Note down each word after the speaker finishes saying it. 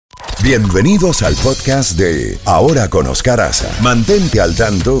Bienvenidos al podcast de Ahora con Oscar Aza. Mantente al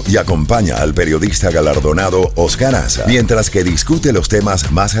tanto y acompaña al periodista galardonado Oscar Aza mientras que discute los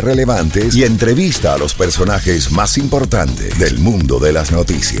temas más relevantes y entrevista a los personajes más importantes del mundo de las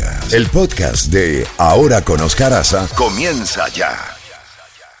noticias. El podcast de Ahora con Oscar Aza comienza ya.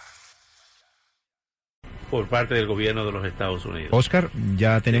 Por parte del gobierno de los Estados Unidos. Oscar,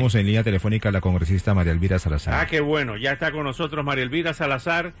 ya tenemos en línea telefónica a la congresista María Elvira Salazar. Ah, qué bueno, ya está con nosotros María Elvira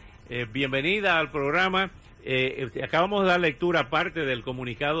Salazar. Bienvenida al programa. Acabamos de dar lectura parte del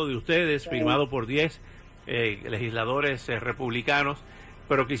comunicado de ustedes, firmado por 10 legisladores republicanos,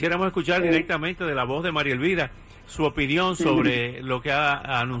 pero quisiéramos escuchar directamente de la voz de María Elvira su opinión sobre lo que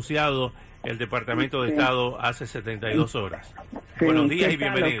ha anunciado el Departamento de Estado hace 72 horas. Buenos días y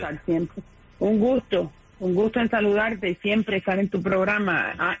bienvenida. Un gusto en saludarte y siempre estar en tu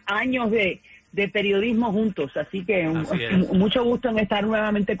programa. Años de periodismo juntos, así que mucho gusto en estar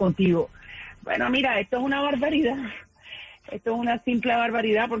nuevamente contigo. Bueno, mira, esto es una barbaridad. Esto es una simple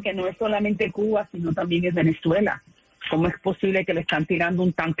barbaridad porque no es solamente Cuba, sino también es Venezuela. ¿Cómo es posible que le están tirando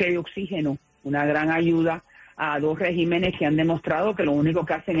un tanque de oxígeno, una gran ayuda a dos regímenes que han demostrado que lo único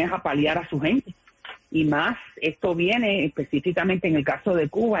que hacen es apalear a su gente? Y más, esto viene específicamente en el caso de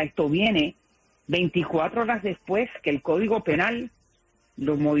Cuba, esto viene 24 horas después que el Código Penal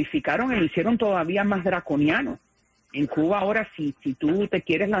lo modificaron y lo hicieron todavía más draconiano. En Cuba ahora, si tú te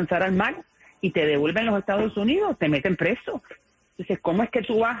quieres lanzar al mar y te devuelven los Estados Unidos, te meten preso. Entonces, ¿cómo es que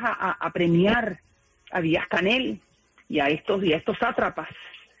tú vas a premiar a Díaz-Canel y a estos sátrapas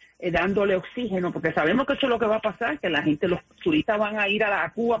dándole oxígeno? Porque sabemos que eso es lo que va a pasar, que la gente, los turistas van a ir a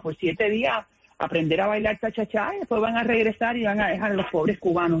Cuba por 7 días a aprender a bailar cha-cha-cha y después van a regresar y van a dejar a los pobres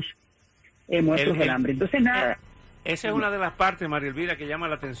cubanos muertos del hambre. Entonces, nada. Esa es una de las partes, María Elvira, que llama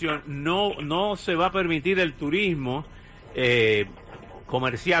la atención. No se va a permitir el turismo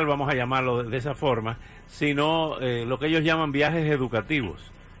comercial, vamos a llamarlo de esa forma, sino lo que ellos llaman viajes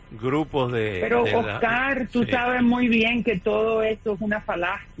educativos, grupos de... Pero, Oscar, tú sabes muy bien que todo esto es una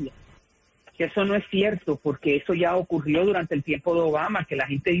falacia, que eso no es cierto, porque eso ya ocurrió durante el tiempo de Obama, que la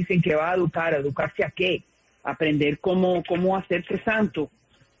gente dice que va a ¿educarse a qué? Aprender cómo hacerse santo.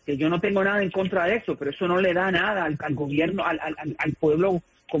 Que yo no tengo nada en contra de eso, pero eso no le da nada al gobierno, al pueblo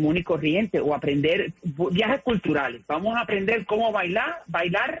común y corriente, o aprender viajes culturales. Vamos a aprender cómo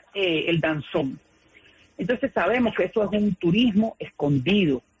bailar el danzón. Entonces sabemos que eso es un turismo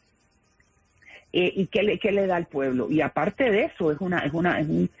escondido. ¿Y qué le da al pueblo? Y aparte de eso, es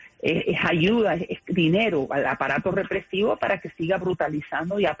ayuda, es dinero al aparato represivo para que siga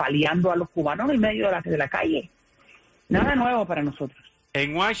brutalizando y apaleando a los cubanos en medio de la calle. Nada nuevo para nosotros.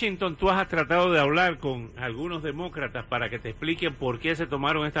 En Washington, tú has tratado de hablar con algunos demócratas para que te expliquen por qué se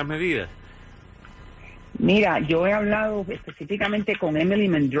tomaron estas medidas. Mira, yo he hablado específicamente con Emily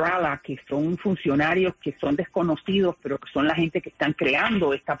Mendrala, que son funcionarios que son desconocidos, pero que son la gente que están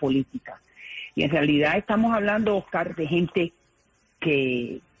creando esta política. Y en realidad estamos hablando, Oscar, de gente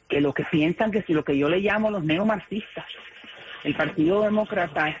que lo que piensan que si lo que yo le llamo los neomarxistas. El Partido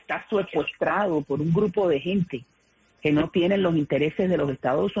Demócrata está secuestrado por un grupo de gente que no tienen los intereses de los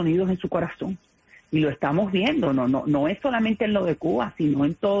Estados Unidos en su corazón. Y lo estamos viendo, no es solamente en lo de Cuba, sino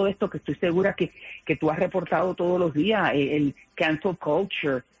en todo esto que estoy segura que tú has reportado todos los días, el cancel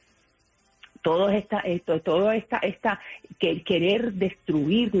culture, querer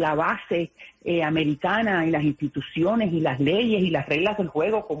destruir la base americana y las instituciones y las leyes y las reglas del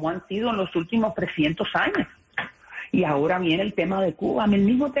juego como han sido en los últimos 300 años. Y ahora viene el tema de Cuba, el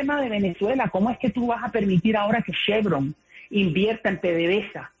mismo tema de Venezuela. ¿Cómo es que tú vas a permitir ahora que Chevron invierta en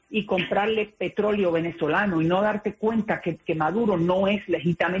PDVSA y comprarle petróleo venezolano y no darte cuenta que Maduro no es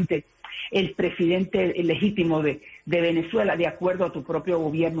legítimamente el presidente legítimo de Venezuela de acuerdo a tu propio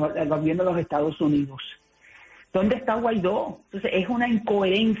gobierno, el gobierno de los Estados Unidos? ¿Dónde está Guaidó? Entonces es una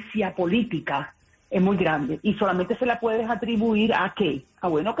incoherencia política muy grande y solamente se la puedes atribuir a ¿qué?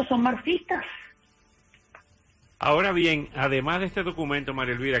 Bueno, que son marxistas. Ahora bien, además de este documento,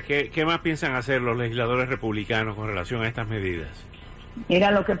 María Elvira, ¿qué más piensan hacer los legisladores republicanos con relación a estas medidas?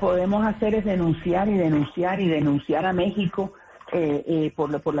 Mira, lo que podemos hacer es denunciar a México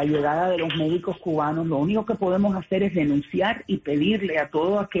por la llegada de los médicos cubanos. Lo único que podemos hacer es denunciar y pedirle a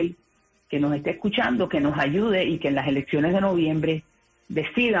todo aquel que nos esté escuchando que nos ayude y que en las elecciones de noviembre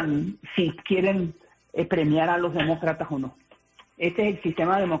decidan si quieren premiar a los demócratas o no. Este es el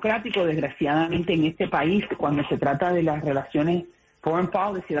sistema democrático, desgraciadamente, en este país, cuando se trata de las relaciones foreign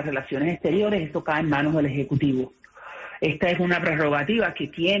policy, las relaciones exteriores, esto cae en manos del Ejecutivo. Esta es una prerrogativa que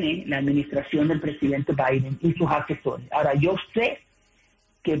tiene la administración del presidente Biden y sus asesores. Ahora, yo sé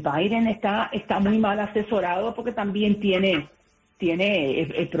que Biden está muy mal asesorado porque también tiene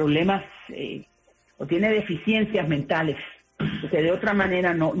tiene problemas o tiene deficiencias mentales. O sea, de otra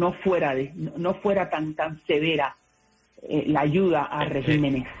manera no fuera tan severa la ayuda a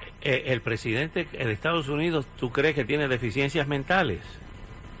regímenes. El presidente de Estados Unidos, ¿tú crees que tiene deficiencias mentales?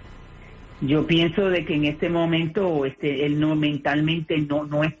 Yo pienso de que en este momento él mentalmente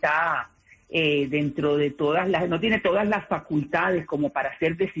no está dentro de no tiene todas las facultades como para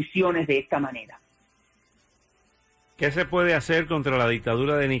hacer decisiones de esta manera. ¿Qué se puede hacer contra la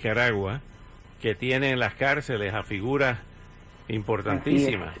dictadura de Nicaragua, que tiene en las cárceles a figuras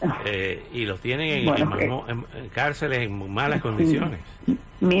importantísimas y los tienen en cárceles en malas condiciones?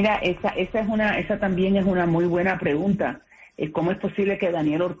 Mira, esa también es una muy buena pregunta. ¿Cómo es posible que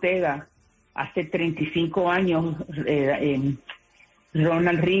Daniel Ortega, hace 35 años,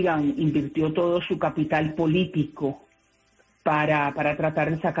 Ronald Reagan invirtió todo su capital político para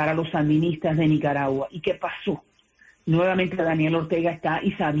tratar de sacar a los sandinistas de Nicaragua? ¿Y qué pasó? Nuevamente Daniel Ortega está,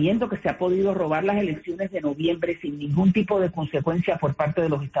 y sabiendo que se ha podido robar las elecciones de noviembre sin ningún tipo de consecuencia por parte de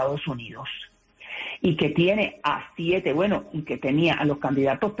los Estados Unidos, y que tiene y que tenía a los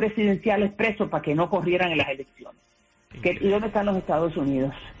candidatos presidenciales presos para que no corrieran en las elecciones. ¿Y dónde están los Estados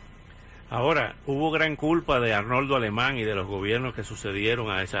Unidos? Ahora, hubo gran culpa de Arnoldo Alemán y de los gobiernos que sucedieron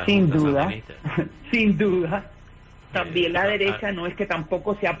a esa sin junta duda, sandinista. Sin duda. También la derecha no es que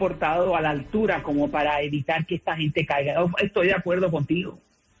tampoco se ha portado a la altura como para evitar que esta gente caiga. Estoy de acuerdo contigo.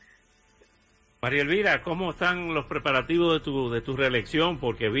 María Elvira, ¿cómo están los preparativos de tu reelección?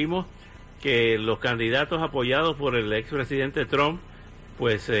 Porque vimos que los candidatos apoyados por el expresidente Trump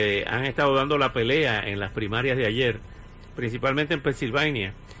pues han estado dando la pelea en las primarias de ayer, principalmente en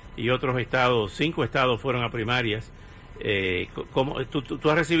Pensilvania y otros estados. 5 estados fueron a primarias. ¿Tú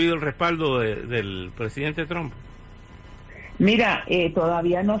has recibido el respaldo del presidente Trump? Mira,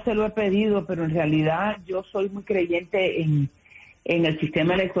 todavía no se lo he pedido, pero en realidad yo soy muy creyente en el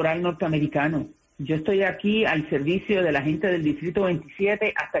sistema electoral norteamericano. Yo estoy aquí al servicio de la gente del Distrito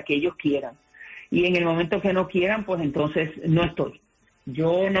 27 hasta que ellos quieran. Y en el momento que no quieran, pues entonces no estoy.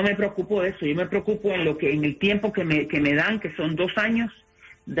 Yo no me preocupo de eso. Yo me preocupo en el tiempo que me dan, que son 2 años,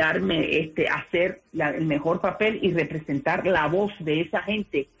 hacer el mejor papel y representar la voz de esa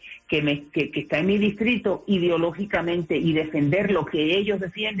gente que está en mi distrito ideológicamente, y defender lo que ellos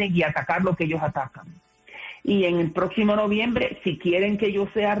defienden y atacar lo que ellos atacan. Y en el próximo noviembre, si quieren que yo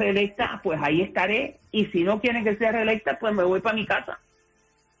sea reelecta, pues ahí estaré, y si no quieren que sea reelecta, pues me voy para mi casa.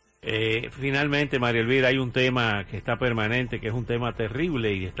 Finalmente, María Elvira, hay un tema que está permanente, que es un tema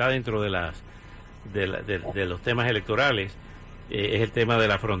terrible y está dentro de los temas electorales. Es el tema de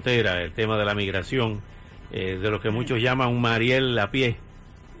la frontera, el tema de la migración, de lo que muchos llaman un Mariel a pie,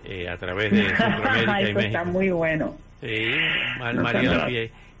 a través de Centroamérica y México. Está muy bueno. Sí, Mariel a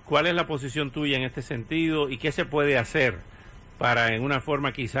pie. ¿Cuál es la posición tuya en este sentido y qué se puede hacer para, en una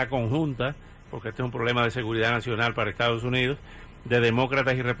forma quizá conjunta, porque este es un problema de seguridad nacional para Estados Unidos, de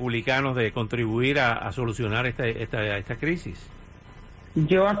demócratas y republicanos, de contribuir a solucionar esta crisis?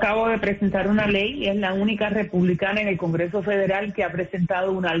 Yo acabo de presentar una ley, es la única republicana en el Congreso Federal que ha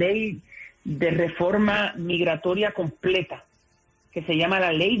presentado una ley de reforma migratoria completa, que se llama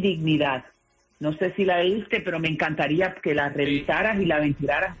la Ley Dignidad. No sé si la leíste, pero me encantaría que la revisaras y la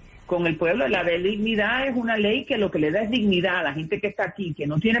ventilaras con el pueblo. La Ley Dignidad es una ley que lo que le da es dignidad a la gente que está aquí, que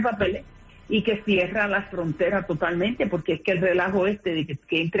no tiene papeles, y que cierra las fronteras totalmente, porque es que el relajo de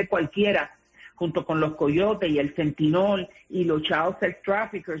que entre cualquiera, junto con los coyotes y el fentinol y los child sex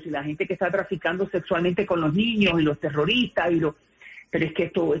traffickers y la gente que está traficando sexualmente con los niños y los terroristas pero es que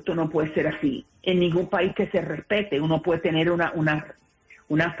esto no puede ser así. En ningún país que se respete uno puede tener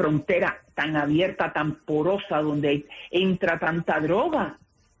una frontera tan abierta, tan porosa, donde entra tanta droga.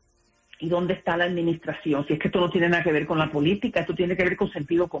 ¿Y dónde está la administración? Si es que esto no tiene nada que ver con la política, esto tiene que ver con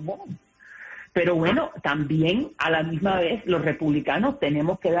sentido común. Pero bueno, también a la misma vez los republicanos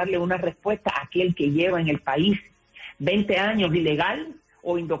tenemos que darle una respuesta a aquel que lleva en el país 20 años ilegal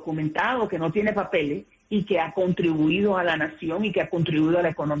o indocumentado, que no tiene papeles y que ha contribuido a la nación y que ha contribuido a la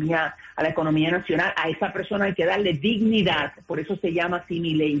economía nacional. A esa persona hay que darle dignidad, por eso se llama así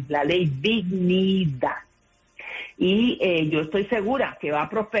mi ley, la Ley Dignidad. Y yo estoy segura que va a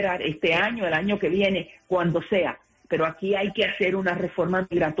prosperar este año, el año que viene, cuando sea. Pero aquí hay que hacer una reforma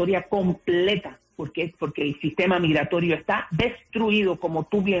migratoria completa, porque el sistema migratorio está destruido, como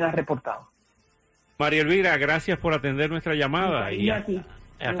tú bien has reportado. María Elvira, gracias por atender nuestra llamada y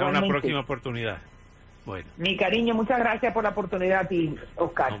hasta una próxima oportunidad. Bueno. Mi cariño, muchas gracias por la oportunidad a ti,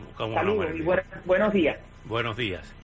 Oscar. Saludos y buenos días. Buenos días.